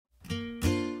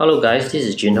Hello guys, this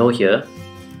is Jinho here.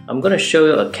 I'm going to show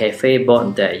you a cafe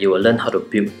bot that you will learn how to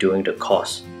build during the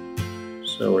course.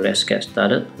 So let's get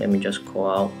started. Let me just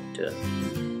call out the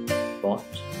bot.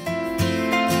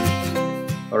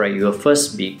 Alright, you will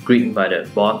first be greeted by the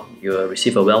bot. You will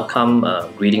receive a welcome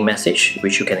greeting message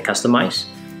which you can customize.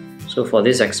 So for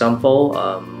this example,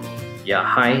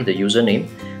 hi, the username.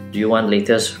 Do you want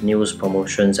latest news,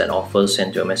 promotions and offers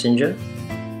sent to your messenger?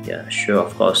 Yeah, sure,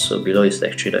 of course. So below is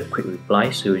actually the quick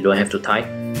reply, so you don't have to type.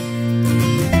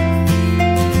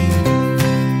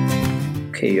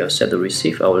 Okay, you are set to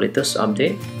receive our latest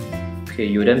update. Okay,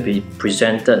 you then be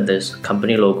presented this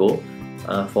company logo.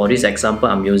 For this example,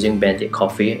 I'm using Bandit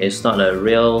Coffee. It's not a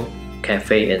real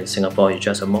cafe in Singapore, it's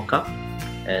just a mock-up.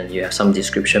 And you have some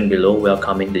description below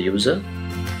welcoming the user.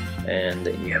 And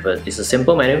you have it's a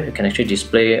simple menu. You can actually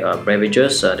display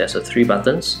beverages. There's 3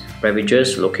 buttons: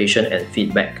 beverages, location and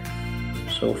feedback.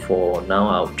 So for now,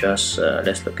 I'll just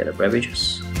let's look at the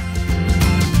beverages.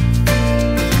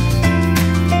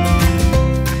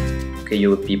 Okay,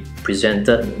 you will be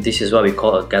presented, this is what we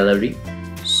call a gallery.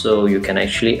 So you can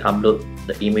actually upload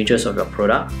the images of your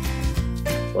product.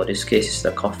 For this case, it's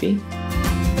the coffee,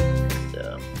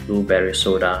 the blueberry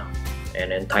soda,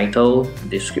 and then title,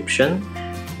 description,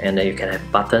 and then you can have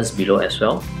buttons below as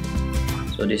well.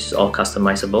 So this is all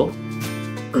customizable.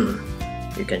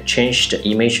 You can change the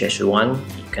image as you want.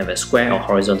 You can have a square or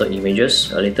horizontal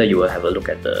images. Later you will have a look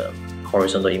at the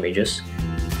horizontal images.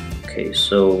 Okay,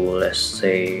 so let's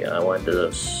say I want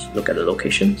to look at the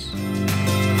locations.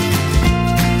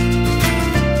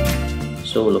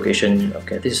 So location,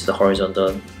 okay, this is the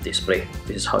horizontal display.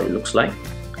 This is how it looks like.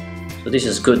 So this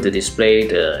is good to display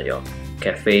your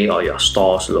cafe or your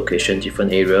store's location,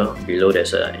 different area. Below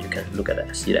there's you can look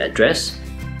at see the address.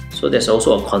 So there's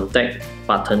also a contact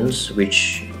buttons,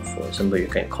 which for example you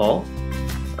can call.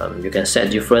 You can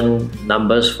set different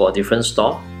numbers for different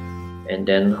store. And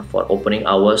then for opening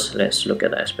hours, let's look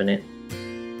at the Esplanade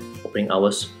opening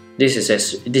hours. This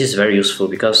is very useful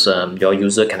because your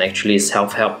user can actually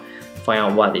self-help find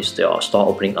out what is your store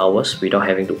opening hours without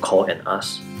having to call and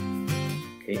ask.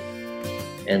 Okay.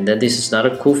 And then this is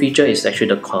another cool feature, is actually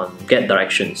the get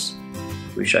directions,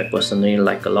 which I personally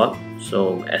like a lot.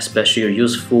 So especially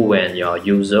useful when your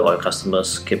user or your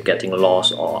customers keep getting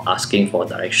lost or asking for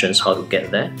directions how to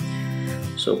get there.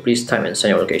 So please type and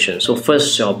send your location. So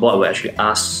first your bot will actually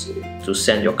ask to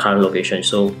send your current location.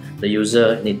 So the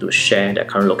user need to share their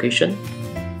current location.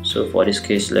 So for this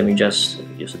case, let me just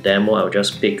use a demo. I'll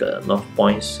just pick North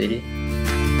Point City.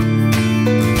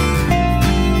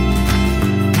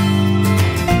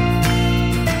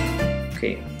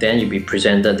 Okay, then you'll be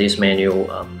presented this menu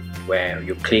where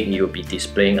you click, you'll be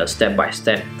displaying a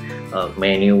step-by-step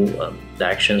menu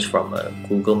directions from a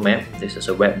Google Map. This is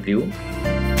a web view.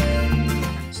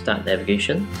 Start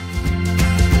navigation.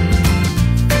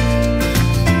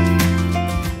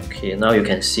 Okay, now you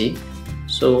can see.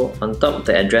 So on top of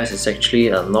the address is actually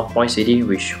North Point City,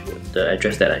 which the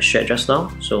address that I shared just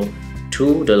now. So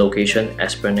to the location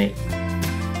Esplanade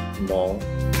Mall,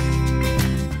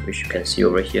 which you can see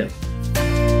over here.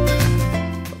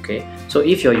 Okay, so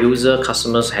if your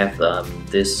customers have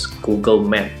this Google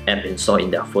Map app installed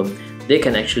in their phone, they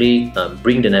can actually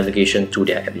bring the navigation to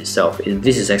their app itself.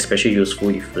 This is especially useful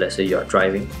if, let's say, you are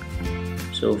driving.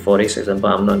 So for this example,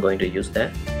 I'm not going to use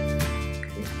that.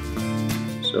 Okay.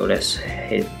 So let's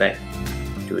head back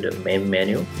to the main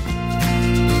menu.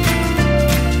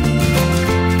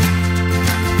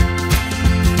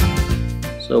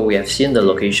 So we have seen the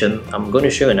location. I'm going to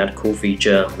show you another cool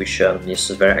feature which is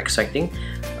very exciting.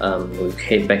 We'll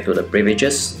head back to the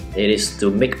beverages. It is to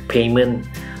make payment,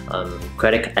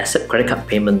 accept credit card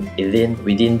payment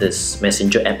within this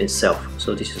messenger app itself.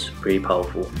 So this is pretty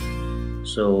powerful.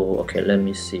 So okay, let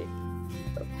me see.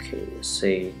 Okay,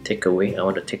 say takeaway. I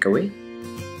want a takeaway.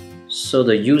 So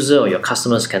the user or your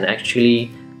customers can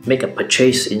actually make a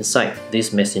purchase inside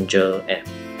this messenger app,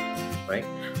 right?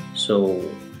 So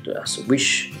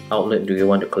which outlet do you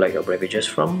want to collect your beverages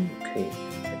from? Okay,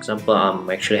 example, I'm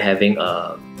actually having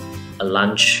a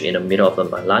lunch in the middle of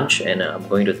my lunch, and I'm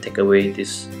going to take away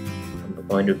this. I'm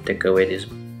going to take away this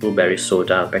blueberry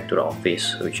soda back to the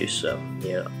office, which is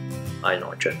near Iron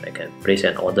Orchard. I can place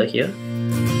an order here.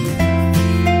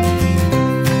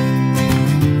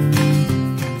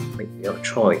 Make your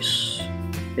choice.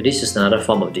 Okay, this is another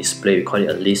form of display. We call it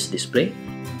a list display,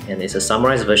 and it's a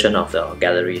summarized version of the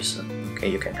galleries. Okay,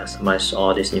 you can customize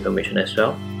all this information as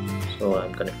well. So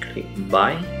I'm gonna click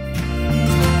buy.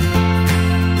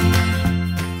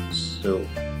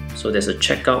 So there's a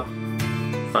checkout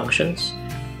functions.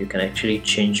 You can actually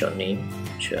change your name,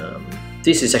 which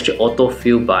this is actually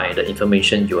auto-filled by the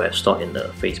information you have stored in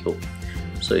the Facebook.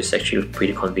 So it's actually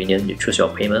pretty convenient. You choose your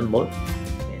payment mode,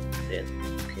 and then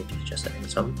okay, this is just an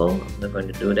example. I'm not going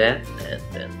to do that, and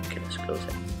then okay, let's close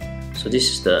it. So this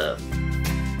is the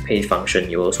pay function.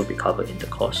 You will also be covered in the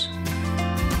course.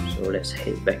 So let's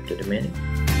head back to the menu.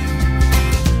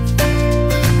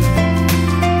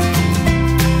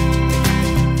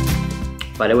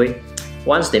 By the way,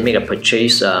 once they make a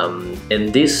purchase,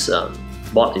 in this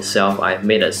bot itself, I've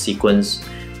made a sequence,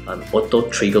 auto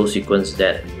trigger sequence,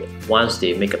 that once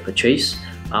they make a purchase,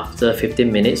 after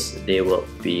 15 minutes, they will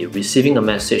be receiving a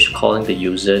message calling the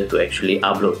user to actually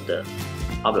upload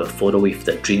a photo with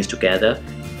the drinks together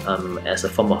as a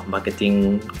form of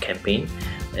marketing campaign,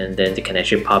 and then they can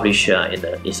actually publish in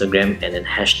the Instagram and then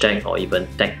hashtag or even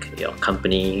tag your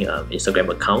company Instagram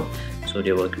account. So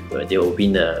they will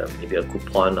win maybe a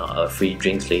coupon or a free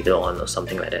drinks later on or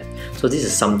something like that. So this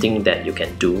is something that you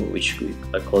can do, which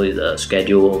I call it a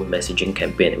schedule messaging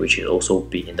campaign, which will also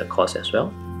be in the course as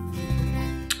well.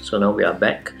 So now we are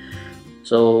back.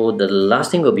 So the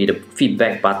last thing will be the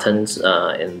feedback buttons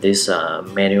in this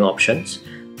menu options.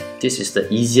 This is the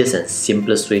easiest and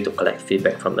simplest way to collect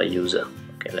feedback from the user.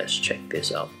 Okay, let's check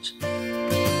this out.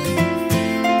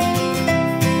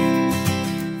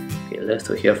 Love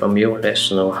to hear from you. Let's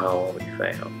know how we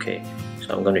felt. Okay,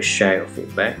 so I'm going to share your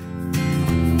feedback.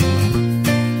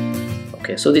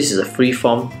 Okay, so this is a free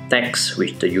form text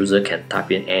which the user can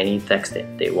type in any text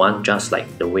that they want, just like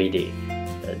the way they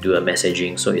do a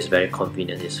messaging. So it's very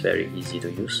convenient, it's very easy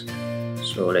to use.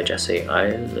 So let's just say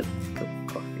I love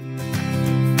coffee.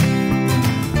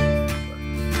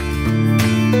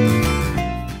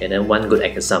 And then one good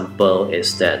example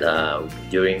is that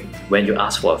when you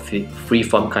ask for a free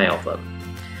form kind of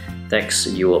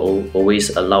text, you will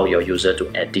always allow your user to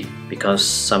edit, because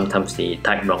sometimes they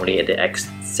type wrongly and they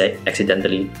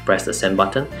accidentally press the send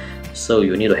button. So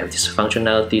you need to have this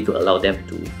functionality to allow them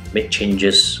to make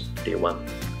changes they want.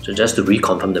 So just to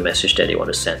reconfirm the message that they want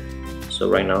to send. So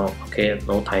right now, okay,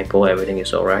 no typo, everything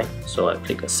is alright. So I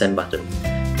click the send button.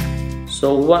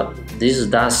 So what this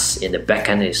does in the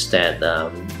backend is that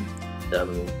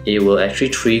it will actually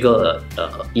trigger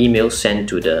an email sent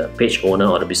to the page owner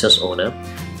or the business owner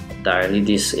directly.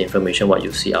 This information, what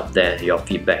you see up there, your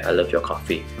feedback, I love your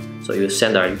coffee. So you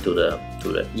send directly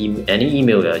to any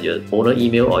email, your owner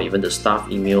email or even the staff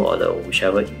email or the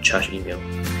whichever in charge email.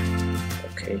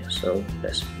 Okay, so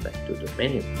let's back to the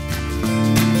menu.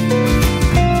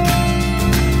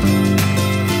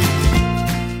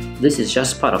 This is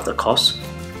just part of the course.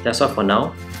 That's all for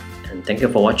now, and thank you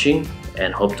for watching,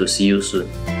 and hope to see you soon.